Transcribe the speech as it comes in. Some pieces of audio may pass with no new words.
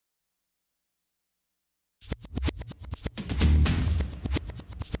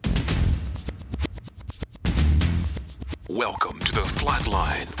Welcome to The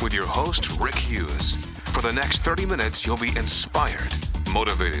Flatline with your host, Rick Hughes. For the next 30 minutes, you'll be inspired,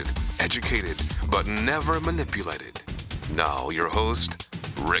 motivated, educated, but never manipulated. Now, your host,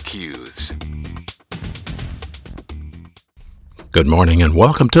 Rick Hughes. Good morning and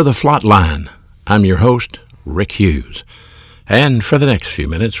welcome to The Flatline. I'm your host, Rick Hughes. And for the next few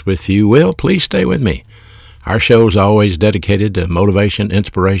minutes, if you will, please stay with me. Our show is always dedicated to motivation,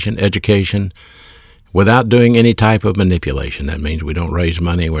 inspiration, education, without doing any type of manipulation. That means we don't raise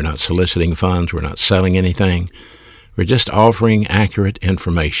money, we're not soliciting funds, we're not selling anything. We're just offering accurate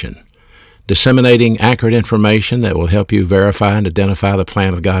information, disseminating accurate information that will help you verify and identify the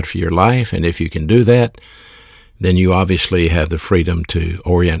plan of God for your life. And if you can do that, then you obviously have the freedom to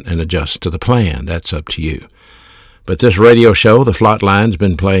orient and adjust to the plan. That's up to you. But this radio show, The Flatline, has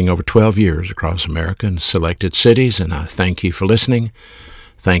been playing over 12 years across America in selected cities, and I thank you for listening.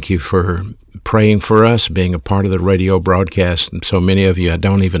 Thank you for praying for us, being a part of the radio broadcast. And so many of you I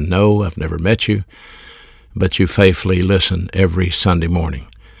don't even know, I've never met you, but you faithfully listen every Sunday morning.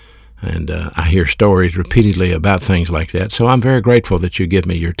 And I hear stories repeatedly about things like that. So I'm very grateful that you give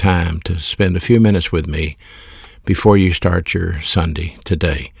me your time to spend a few minutes with me before you start your Sunday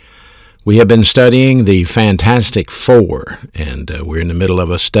today. We have been studying the Fantastic Four, and we're in the middle of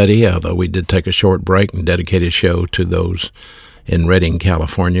a study, although we did take a short break and dedicate a show to those in Redding,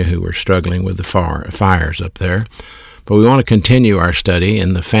 California, who were struggling with the fires up there. But we want to continue our study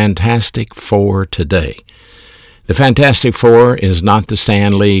in the Fantastic Four today. The Fantastic Four is not the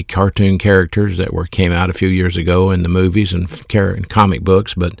Stan Lee cartoon characters that came out a few years ago in the movies and comic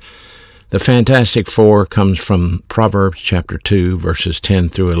books, but the Fantastic Four comes from Proverbs chapter 2, verses 10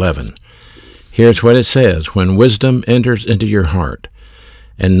 through 11. Here's what it says: "When wisdom enters into your heart,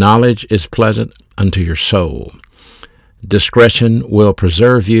 and knowledge is pleasant unto your soul, discretion will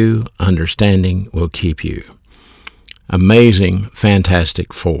preserve you, understanding will keep you." Amazing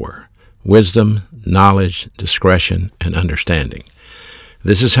Fantastic Four: wisdom, knowledge, discretion, and understanding.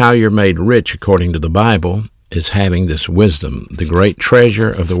 This is how you're made rich according to the Bible, is having this wisdom. The great treasure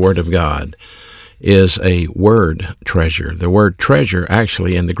of the Word of God is a word treasure. The word treasure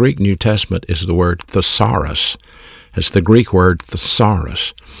actually in the Greek New Testament is the word thesaurus. It's the Greek word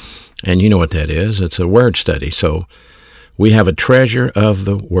thesaurus. And you know what that is. It's a word study. So we have a treasure of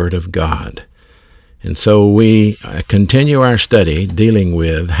the Word of God. And so we continue our study dealing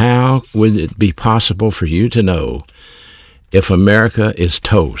with how would it be possible for you to know if America is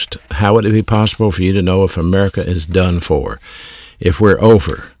toast? How would it be possible for you to know if America is done for, if we're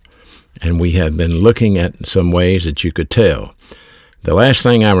over? And we have been looking at some ways that you could tell. The last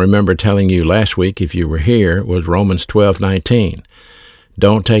thing I remember telling you last week, if you were here, was Romans 12:19.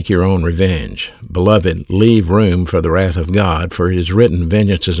 Don't take your own revenge. Beloved, leave room for the wrath of God, for it is written,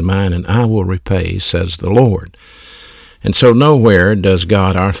 vengeance is mine, and I will repay, says the Lord. And so nowhere does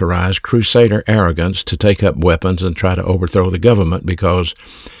God authorize crusader arrogance to take up weapons and try to overthrow the government because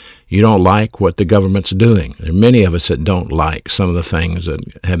you don't like what the government's doing. There are many of us that don't like some of the things that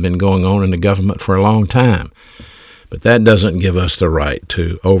have been going on in the government for a long time. But that doesn't give us the right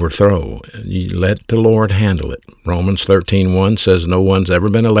to overthrow. You let the Lord handle it. Romans 13:1 says no one's ever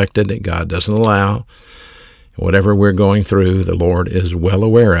been elected that God doesn't allow. Whatever we're going through, the Lord is well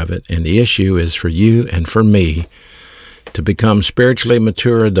aware of it. And the issue is for you and for me to become spiritually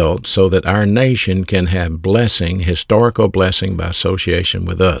mature adults so that our nation can have blessing, historical blessing by association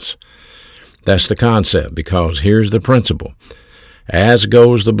with us. That's the concept, because here's the principle. As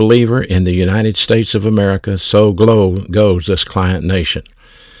goes the believer in the United States of America, so goes this client nation.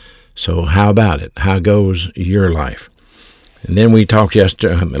 So how about it? How goes your life? And then we talked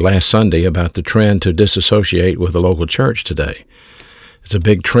last Sunday about the trend to disassociate with the local church today. It's a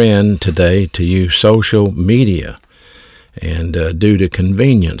big trend today to use social media and due to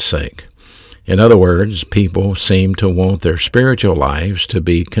convenience sake. In other words, people seem to want their spiritual lives to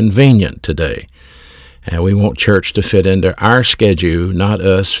be convenient today. And we want church to fit into our schedule, not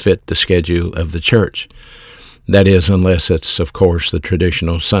us fit the schedule of the church. That is, unless it's, of course, the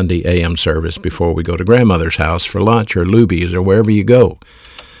traditional Sunday a.m. service before we go to grandmother's house for lunch or Luby's or wherever you go.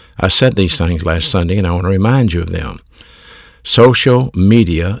 I said these things last Sunday, and I want to remind you of them. Social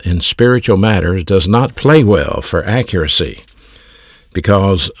media in spiritual matters does not play well for accuracy,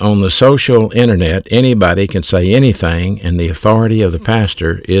 because on the social internet, anybody can say anything, and the authority of the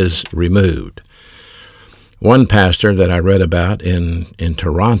pastor is removed. One pastor that I read about in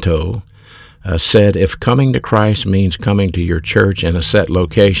Toronto said, if coming to Christ means coming to your church in a set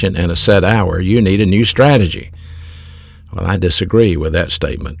location and a set hour, you need a new strategy. Well, I disagree with that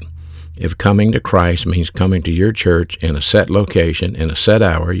statement. If coming to Christ means coming to your church in a set location in a set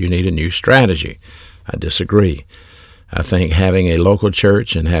hour, you need a new strategy. I disagree. I think having a local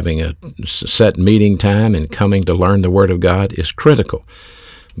church and having a set meeting time and coming to learn the Word of God is critical.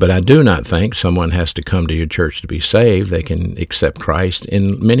 But I do not think someone has to come to your church to be saved. They can accept Christ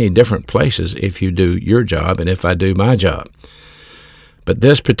in many different places if you do your job and if I do my job. But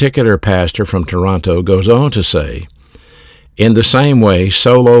this particular pastor from Toronto goes on to say, in the same way,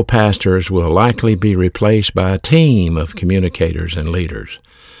 solo pastors will likely be replaced by a team of communicators and leaders.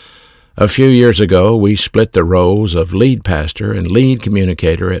 A few years ago, we split the roles of lead pastor and lead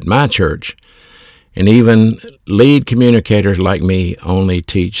communicator at my church, and even lead communicators like me only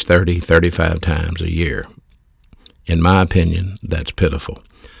teach 35 times a year. In my opinion, that's pitiful.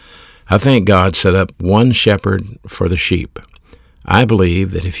 I think God set up one shepherd for the sheep. I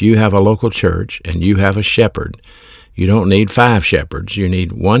believe that if you have a local church and you have a shepherd, you don't need 5 shepherds. You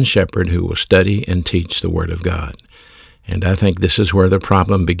need one shepherd who will study and teach the Word of God. And I think this is where the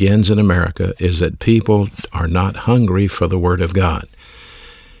problem begins in America, is that people are not hungry for the Word of God.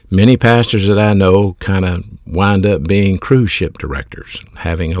 Many pastors that I know kind of wind up being cruise ship directors,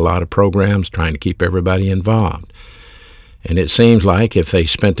 having a lot of programs, trying to keep everybody involved. And it seems like if they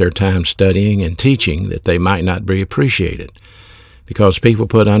spent their time studying and teaching, that they might not be appreciated, because people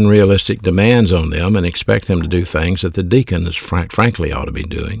put unrealistic demands on them and expect them to do things that the deacons frankly ought to be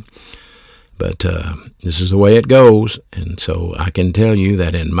doing. But this is the way it goes, and so I can tell you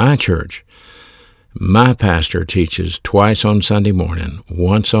that in my church, my pastor teaches twice on Sunday morning,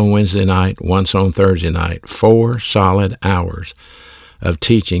 once on Wednesday night, once on Thursday night, 4 solid hours of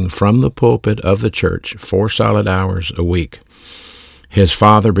teaching from the pulpit of the church, 4 solid hours a week. His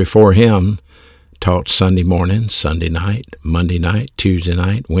father before him taught Sunday morning, Sunday night, Monday night, Tuesday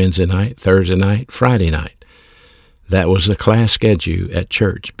night, Wednesday night, Thursday night, Friday night. That was the class schedule at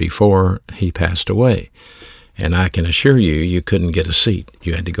church before he passed away. And I can assure you, you couldn't get a seat.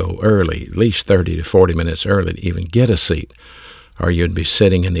 You had to go early, at least 30 to 40 minutes early to even get a seat, or you'd be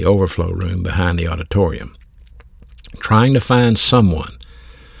sitting in the overflow room behind the auditorium. Trying to find someone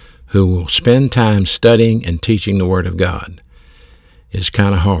who will spend time studying and teaching the Word of God is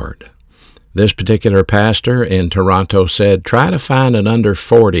kind of hard. This particular pastor in Toronto said, try to find an under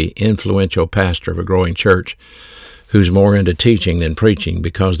 40 influential pastor of a growing church who's more into teaching than preaching,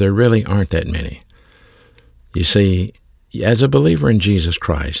 because there really aren't that many. You see, as a believer in Jesus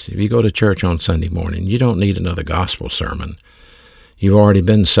Christ, if you go to church on Sunday morning, you don't need another gospel sermon. You've already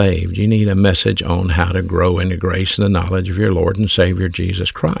been saved. You need a message on how to grow in the grace and the knowledge of your Lord and Savior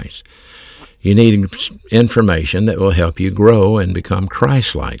Jesus Christ. You need information that will help you grow and become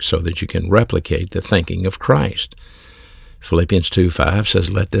Christ-like so that you can replicate the thinking of Christ. Philippians 2:5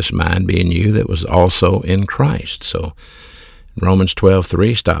 says, let this mind be in you that was also in Christ. So Romans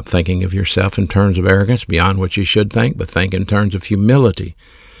 12:3, stop thinking of yourself in terms of arrogance beyond what you should think, but think in terms of humility,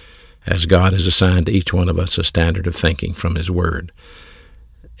 as God has assigned to each one of us a standard of thinking from His Word.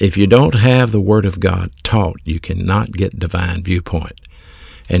 If you don't have the Word of God taught, you cannot get divine viewpoint.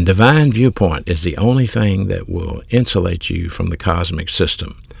 And divine viewpoint is the only thing that will insulate you from the cosmic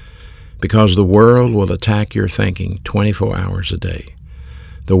system, because the world will attack your thinking 24 hours a day.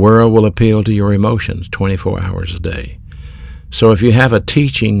 The world will appeal to your emotions 24 hours a day. So if you have a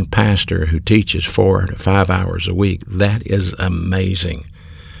teaching pastor who teaches 4 to 5 hours a week, that is amazing.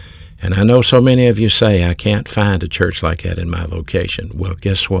 And I know so many of you say, I can't find a church like that in my location. Well,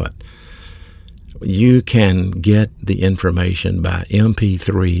 guess what? You can get the information by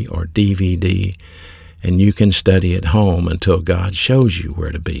MP3 or DVD, and you can study at home until God shows you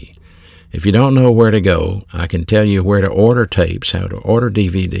where to be. If you don't know where to go, I can tell you where to order tapes, how to order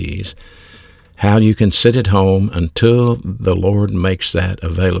DVDs, how you can sit at home until the Lord makes that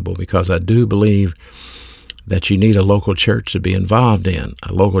available, because I do believe that you need a local church to be involved in,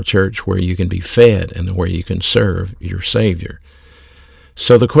 a local church where you can be fed and where you can serve your Savior.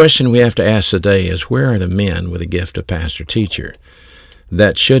 So the question we have to ask today is, where are the men with a gift of pastor-teacher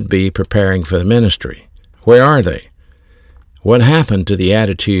that should be preparing for the ministry? Where are they? What happened to the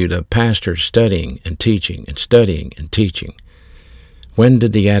attitude of pastors studying and teaching and studying and teaching? When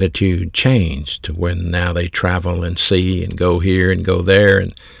did the attitude change to when now they travel and see and go here and go there,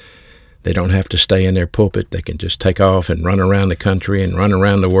 and they don't have to stay in their pulpit? They can just take off and run around the country and run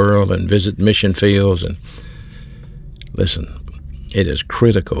around the world and visit mission fields. And listen, it is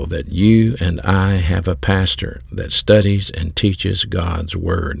critical that you and I have a pastor that studies and teaches God's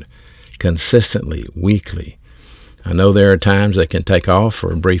Word consistently, weekly. I know there are times they can take off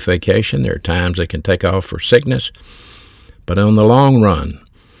for a brief vacation. There are times they can take off for sickness. But on the long run,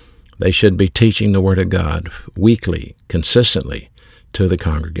 they should be teaching the Word of God weekly, consistently to the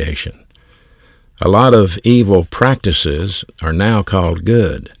congregation. A lot of evil practices are now called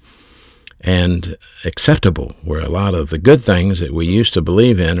good. and acceptable, where a lot of the good things that we used to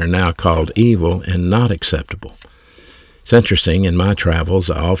believe in are now called evil and not acceptable. It's interesting, in my travels,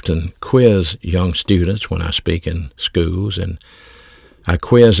 I often quiz young students when I speak in schools, and I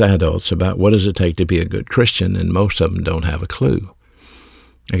quiz adults about what does it take to be a good Christian, and most of them don't have a clue.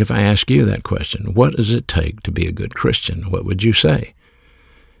 Like if I ask you that question, what does it take to be a good Christian, what would you say?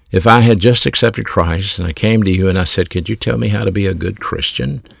 If I had just accepted Christ and I came to you and I said, could you tell me how to be a good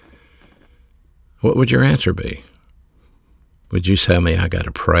Christian? What would your answer be? Would you tell me I got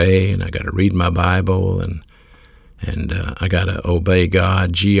to pray and I got to read my Bible and I got to obey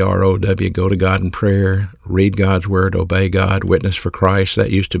God, G-R-O-W, go to God in prayer, read God's Word, obey God, witness for Christ? That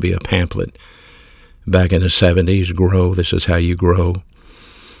used to be a pamphlet back in the 70s, grow, this is how you grow.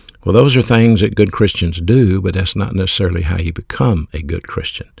 Well, those are things that good Christians do, but that's not necessarily how you become a good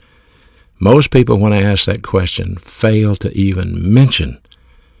Christian. Most people, when I ask that question, fail to even mention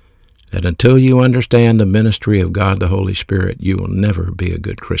that until you understand the ministry of God the Holy Spirit, you will never be a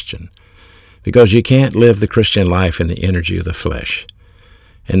good Christian. Because you can't live the Christian life in the energy of the flesh.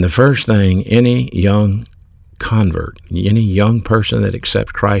 And the first thing any young convert, any young person that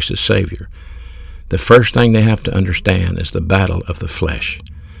accepts Christ as Savior, the first thing they have to understand is the battle of the flesh.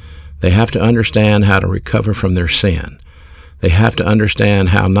 They have to understand how to recover from their sin. They have to understand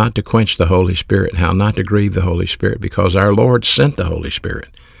how not to quench the Holy Spirit, how not to grieve the Holy Spirit, because our Lord sent the Holy Spirit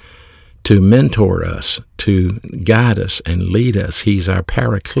to mentor us, to guide us and lead us. He's our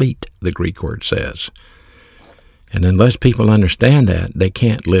paraclete, the Greek word says. And unless people understand that, they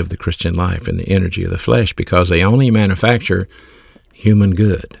can't live the Christian life in the energy of the flesh, because they only manufacture human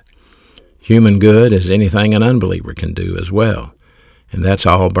good. Human good is anything an unbeliever can do as well. And that's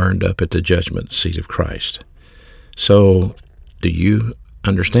all burned up at the judgment seat of Christ. So, do you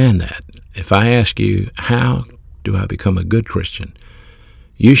understand that? If I ask you, how do I become a good Christian?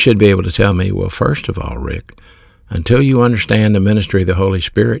 You should be able to tell me, well, first of all, Rick, until you understand the ministry of the Holy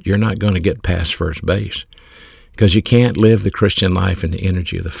Spirit, you're not going to get past first base, because you can't live the Christian life in the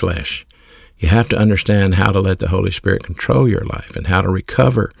energy of the flesh. You have to understand how to let the Holy Spirit control your life and how to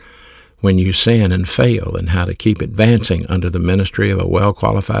recover when you sin and fail, and how to keep advancing under the ministry of a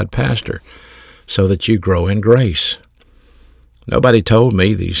well-qualified pastor so that you grow in grace. Nobody told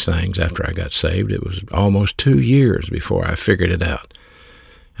me these things after I got saved. It was almost 2 years before I figured it out.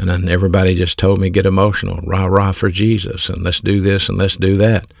 And then everybody just told me, get emotional, rah-rah for Jesus, and let's do this and let's do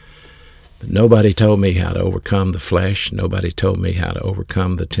that. But nobody told me how to overcome the flesh. Nobody told me how to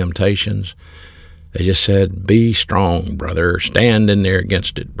overcome the temptations. They just said, be strong, brother. Stand in there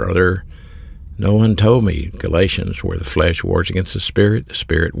against it, brother. No one told me Galatians, where the flesh wars against the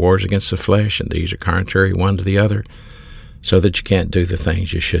Spirit wars against the flesh, and these are contrary one to the other, so that you can't do the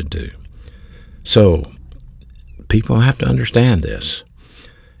things you should do. So, people have to understand this.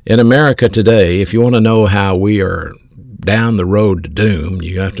 In America today, if you want to know how we are down the road to doom,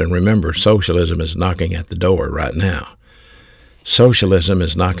 you have to remember socialism is knocking at the door right now. Socialism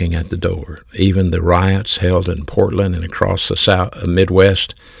is knocking at the door. Even the riots held in Portland and across the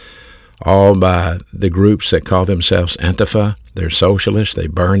Midwest, all by the groups that call themselves Antifa. They're socialists. They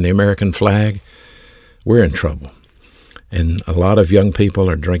burn the American flag. We're in trouble. And a lot of young people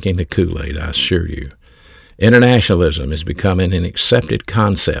are drinking the Kool-Aid, I assure you. Internationalism is becoming an accepted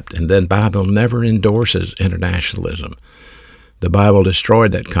concept, and the Bible never endorses internationalism. The Bible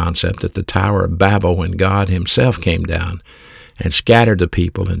destroyed that concept at the Tower of Babel when God himself came down and scattered the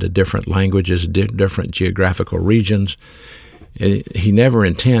people into different languages, different geographical regions. He never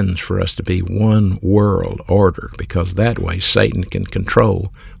intends for us to be one world order, because that way Satan can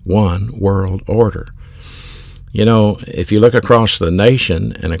control one world order. You know, if you look across the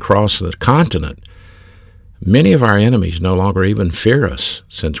nation and across the continent, many of our enemies no longer even fear us,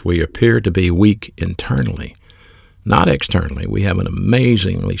 since we appear to be weak internally, not externally. We have an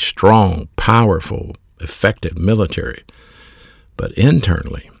amazingly strong, powerful, effective military. But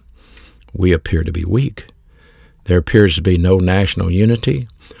internally, we appear to be weak. There appears to be no national unity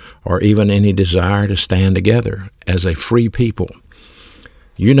or even any desire to stand together as a free people.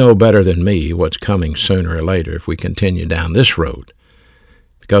 You know better than me what's coming sooner or later if we continue down this road.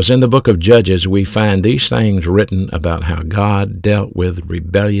 Because in the book of Judges, we find these things written about how God dealt with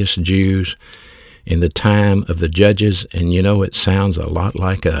rebellious Jews in the time of the judges, and you know it sounds a lot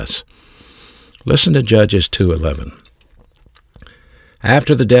like us. Listen to Judges 2:11.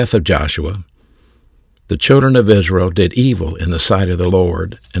 After the death of Joshua, the children of Israel did evil in the sight of the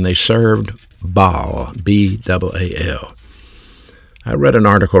Lord, and they served Baal, B-A-A-L. I read an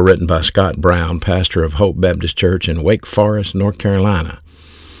article written by Scott Brown, pastor of Hope Baptist Church in Wake Forest, North Carolina,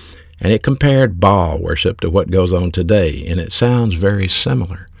 and it compared Baal worship to what goes on today, and it sounds very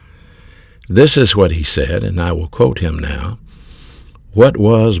similar. This is what he said, and I will quote him now. What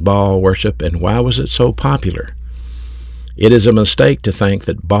was Baal worship, and why was it so popular? It is a mistake to think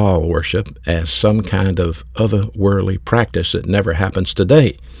that Baal worship as some kind of otherworldly practice that never happens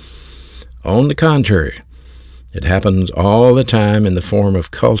today. On the contrary, it happens all the time in the form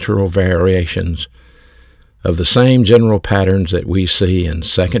of cultural variations of the same general patterns that we see in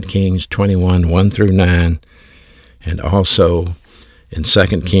 2 Kings 21, 1 through 9, and also in 2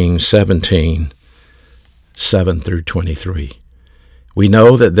 Kings 17, 7 through 23. We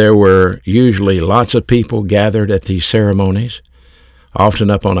know that there were usually lots of people gathered at these ceremonies, often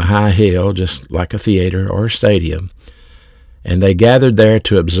up on a high hill, just like a theater or a stadium, and they gathered there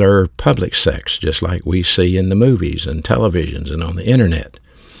to observe public sex, just like we see in the movies and televisions and on the internet.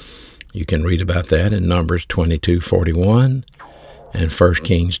 You can read about that in Numbers 22:41 and 1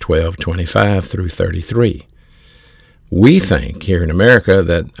 Kings 12:25 through 33. We think here in America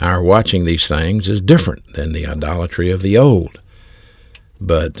that our watching these things is different than the idolatry of the old.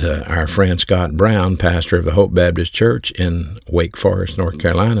 But our friend Scott Brown, pastor of the Hope Baptist Church in Wake Forest, North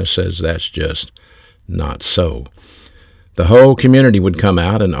Carolina, says that's just not so. The whole community would come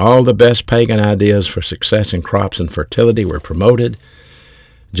out, and all the best pagan ideas for success in crops and fertility were promoted,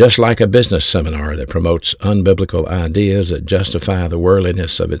 just like a business seminar that promotes unbiblical ideas that justify the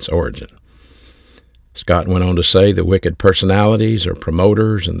worldliness of its origin. Scott went on to say the wicked personalities or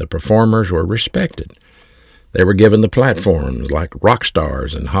promoters and the performers were respected. They were given the platforms like rock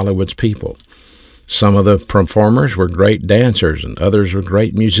stars and Hollywood's people. Some of the performers were great dancers and others were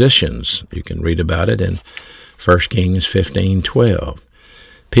great musicians. You can read about it in 1 Kings 15:12.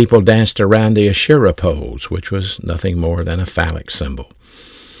 People danced around the Asherah poles, which was nothing more than a phallic symbol.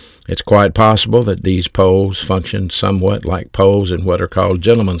 It's quite possible that these poles functioned somewhat like poles in what are called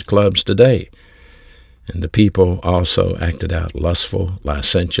gentlemen's clubs today. And the people also acted out lustful,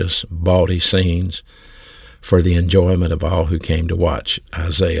 licentious, bawdy scenes for the enjoyment of all who came to watch.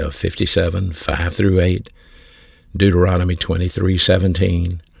 Isaiah 57, 5 through 8, Deuteronomy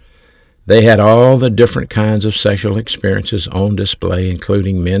 23:17. They had all the different kinds of sexual experiences on display,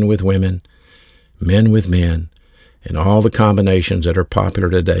 including men with women, men with men, and all the combinations that are popular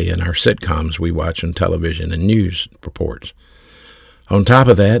today in our sitcoms we watch on television and news reports. On top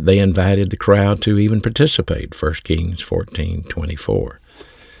of that, they invited the crowd to even participate, 1 Kings 14:24.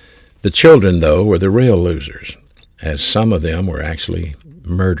 The children, though, were the real losers, as some of them were actually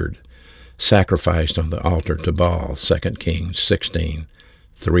murdered, sacrificed on the altar to Baal, 2 Kings 16,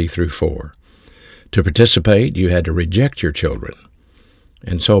 3 through 4. To participate, you had to reject your children.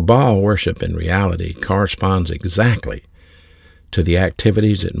 And so Baal worship in reality corresponds exactly to the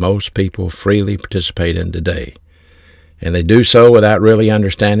activities that most people freely participate in today. And they do so without really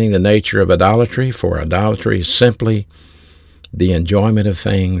understanding the nature of idolatry, for idolatry is simply the enjoyment of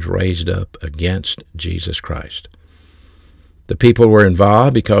things raised up against Jesus Christ. The people were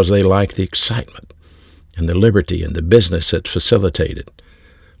involved because they liked the excitement and the liberty and the business it facilitated.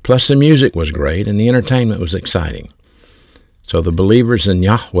 Plus the music was great and the entertainment was exciting. So the believers in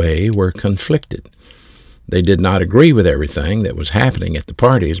Yahweh were conflicted. They did not agree with everything that was happening at the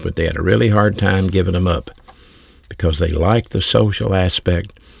parties, but they had a really hard time giving them up because they liked the social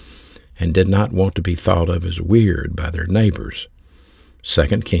aspect and did not want to be thought of as weird by their neighbors.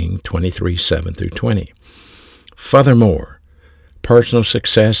 2 Kings 23, 7 through 20. Furthermore, personal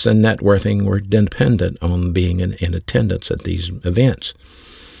success and networking were dependent on being in attendance at these events.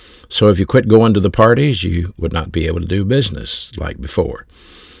 So if you quit going to the parties, you would not be able to do business like before.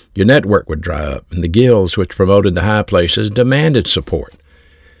 Your network would dry up, and the guilds which promoted the high places demanded support.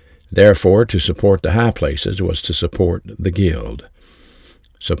 Therefore, to support the high places was to support the guild.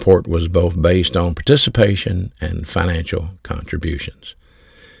 Support was both based on participation and financial contributions.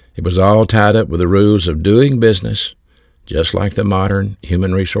 It was all tied up with the rules of doing business, just like the modern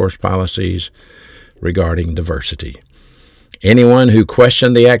human resource policies regarding diversity. Anyone who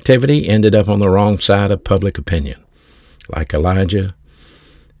questioned the activity ended up on the wrong side of public opinion. Like Elijah,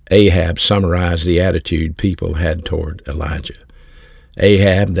 Ahab summarized the attitude people had toward Elijah.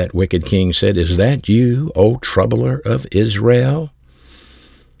 Ahab, that wicked king, said, "Is that you, O troubler of Israel?"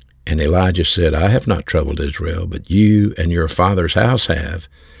 And Elijah said, "I have not troubled Israel, but you and your father's house have,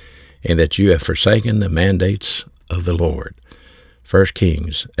 and that you have forsaken the mandates of the Lord." 1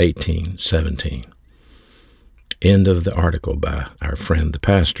 Kings 18:17. End of the article by our friend the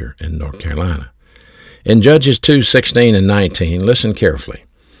pastor in North Carolina. In Judges 2:16 and 19, listen carefully.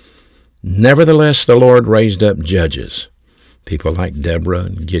 Nevertheless, the Lord raised up judges, people like Deborah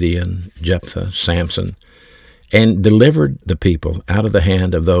and Gideon, Jephthah, Samson, and delivered the people out of the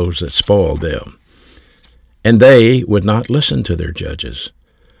hand of those that spoiled them. And they would not listen to their judges,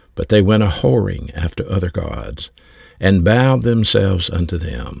 But they went a-whoring after other gods, and bowed themselves unto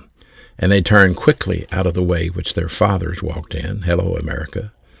them. And they turned quickly out of the way which their fathers walked in. Hello,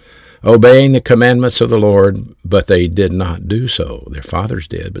 America. Obeying the commandments of the Lord, but they did not do so. Their fathers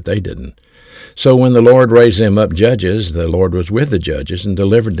did, but they didn't. So when the Lord raised them up judges, the Lord was with the judges and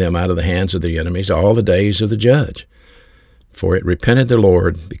delivered them out of the hands of the enemies all the days of the judge. For it repented the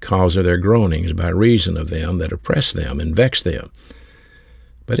Lord because of their groanings by reason of them that oppressed them and vexed them.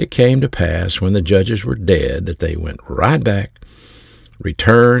 But it came to pass when the judges were dead that they went right back,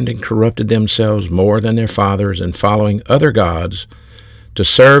 returned and corrupted themselves more than their fathers, and following other gods, to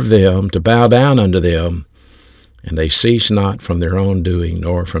serve them, to bow down unto them, and they cease not from their own doing,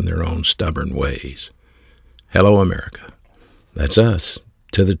 nor from their own stubborn ways. Hello, America. That's us,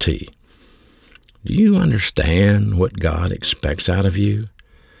 to the T. Do you understand what God expects out of you?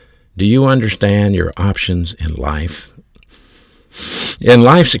 Do you understand your options in life? In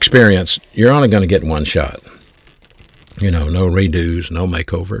life's experience, you're only going to get one shot. No redos, no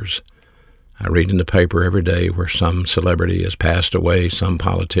makeovers. I read in the paper every day where some celebrity has passed away, some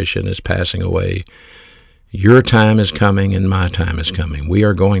politician is passing away. Your time is coming and my time is coming. We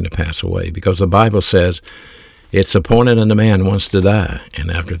are going to pass away because the Bible says it's appointed unto man once to die,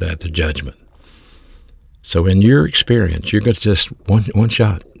 and after that the judgment. So in your experience, you're going to just one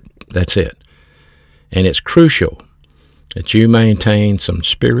shot. That's it. And it's crucial that you maintain some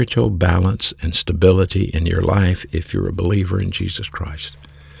spiritual balance and stability in your life if you're a believer in Jesus Christ.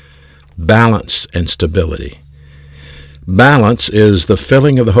 Balance and stability. Balance is the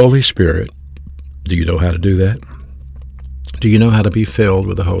filling of the Holy Spirit. Do you know how to do that? Do you know how to be filled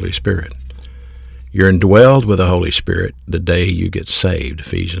with the Holy Spirit? You're indwelled with the Holy Spirit the day you get saved,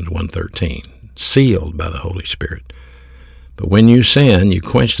 Ephesians 1:13, sealed by the Holy Spirit. But when you sin, you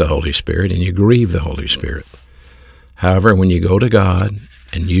quench the Holy Spirit and you grieve the Holy Spirit. However, when you go to God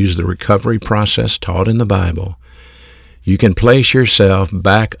and use the recovery process taught in the Bible, you can place yourself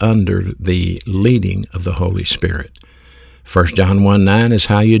back under the leading of the Holy Spirit. 1 John 1:9 is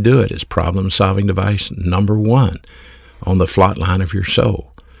how you do it. It's problem-solving device number 1 on the flot line of your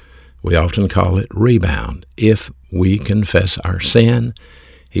soul. We often call it rebound. If we confess our sin,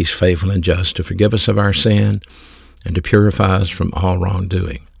 He's faithful and just to forgive us of our sin and to purify us from all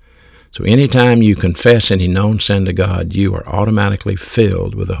wrongdoing. So anytime you confess any known sin to God, you are automatically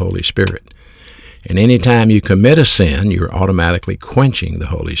filled with the Holy Spirit. And anytime you commit a sin, you're automatically quenching the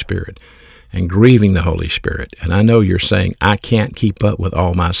Holy Spirit and grieving the Holy Spirit. And I know you're saying, I can't keep up with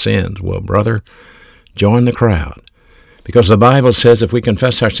all my sins. Well, brother, join the crowd. Because the Bible says if we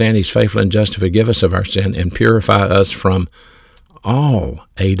confess our sin, He's faithful and just to forgive us of our sin and purify us from all,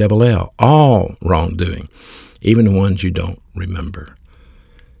 A-double-L, all wrongdoing, even the ones you don't remember.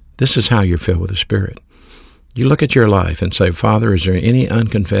 This is how you're filled with the Spirit. You look at your life and say, Father, is there any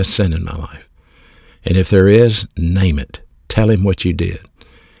unconfessed sin in my life? And if there is, name it. Tell Him what you did.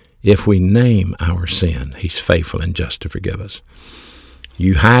 If we name our sin, He's faithful and just to forgive us.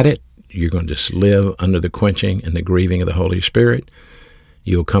 You hide it, you're going to just live under the quenching and the grieving of the Holy Spirit.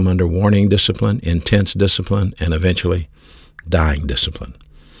 You'll come under warning discipline, intense discipline, and eventually dying discipline.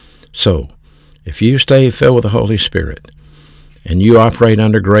 So, if you stay filled with the Holy Spirit and you operate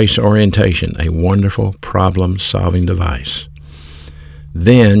under grace orientation, a wonderful problem-solving device,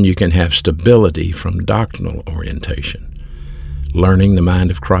 then you can have stability from doctrinal orientation, learning the mind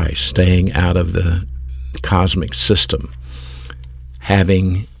of Christ, staying out of the cosmic system,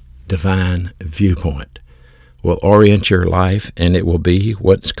 having divine viewpoint will orient your life, and it will be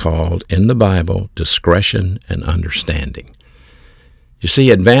what's called in the Bible discretion and understanding. You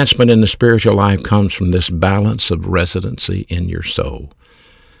see, advancement in the spiritual life comes from this balance of residency in your soul,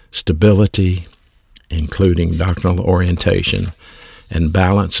 stability, including doctrinal orientation, and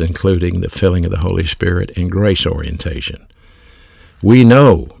balance, including the filling of the Holy Spirit and grace orientation. We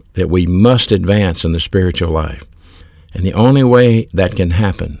know that we must advance in the spiritual life, and the only way that can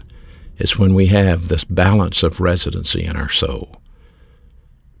happen is when we have this balance of residency in our soul.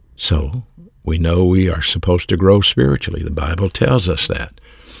 So, we know we are supposed to grow spiritually. The Bible tells us that.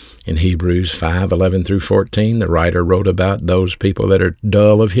 In Hebrews 5:11 through 14, the writer wrote about those people that are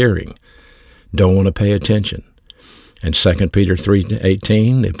dull of hearing, don't want to pay attention. And 2 Peter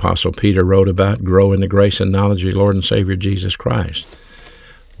 3:18, the Apostle Peter wrote about grow in the grace and knowledge of your Lord and Savior Jesus Christ.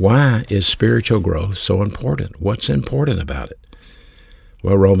 Why is spiritual growth so important? What's important about it?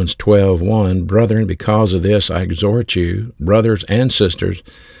 Well, Romans 12:1, brethren, because of this I exhort you, brothers and sisters,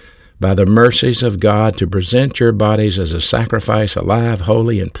 by the mercies of God, to present your bodies as a sacrifice, alive,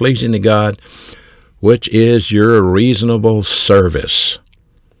 holy, and pleasing to God, which is your reasonable service.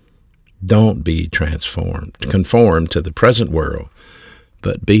 Don't be conformed to the present world,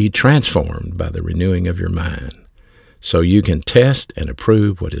 but be transformed by the renewing of your mind, so you can test and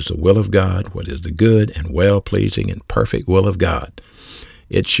approve what is the will of God, what is the good and well-pleasing and perfect will of God.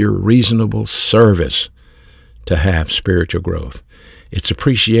 It's your reasonable service to have spiritual growth. It's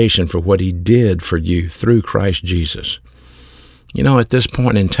appreciation for what he did for you through Christ Jesus. You know, at this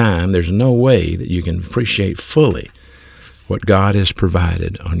point in time, there's no way that you can appreciate fully what God has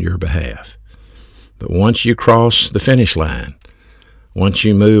provided on your behalf. But once you cross the finish line, once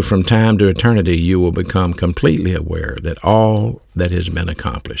you move from time to eternity, you will become completely aware that all that has been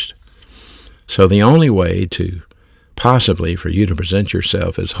accomplished. So the only way to possibly for you to present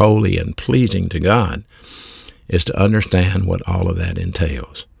yourself as holy and pleasing to God is to understand what all of that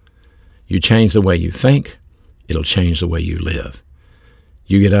entails. You change the way you think, it'll change the way you live.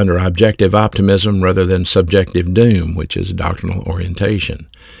 You get under objective optimism rather than subjective doom, which is doctrinal orientation.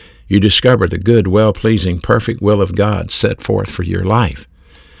 You discover the good, well-pleasing, perfect will of God set forth for your life.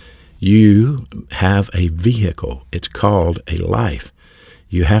 You have a vehicle. It's called a life.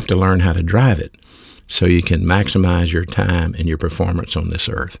 You have to learn how to drive it so you can maximize your time and your performance on this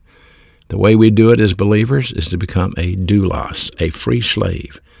earth. The way we do it as believers is to become a doulos, a free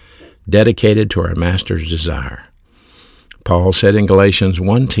slave, dedicated to our master's desire. Paul said in Galatians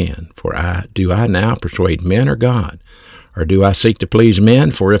 1:10, "For do I now persuade men or God? Or do I seek to please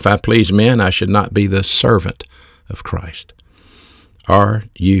men? For if I please men, I should not be the servant of Christ." Are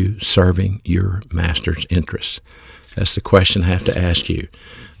you serving your master's interests? That's the question I have to ask you.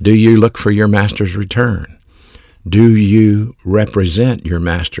 Do you look for your master's return? Do you represent your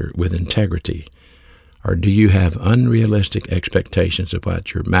master with integrity? Or do you have unrealistic expectations of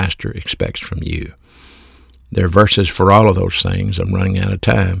what your master expects from you? There are verses for all of those things. I'm running out of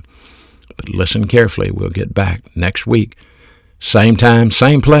time. But listen carefully. We'll get back next week. Same time,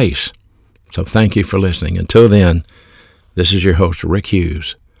 same place. So thank you for listening. Until then, this is your host, Rick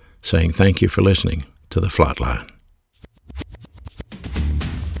Hughes, saying thank you for listening to The Flatline.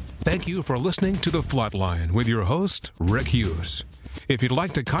 Thank you for listening to The Flatline with your host, Rick Hughes. If you'd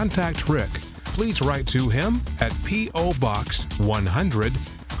like to contact Rick, please write to him at P.O. Box 100,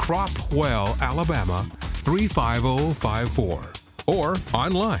 Cropwell, Alabama, 35054, or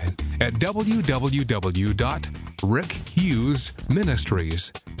online at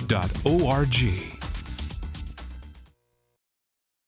www.rickhughesministries.org.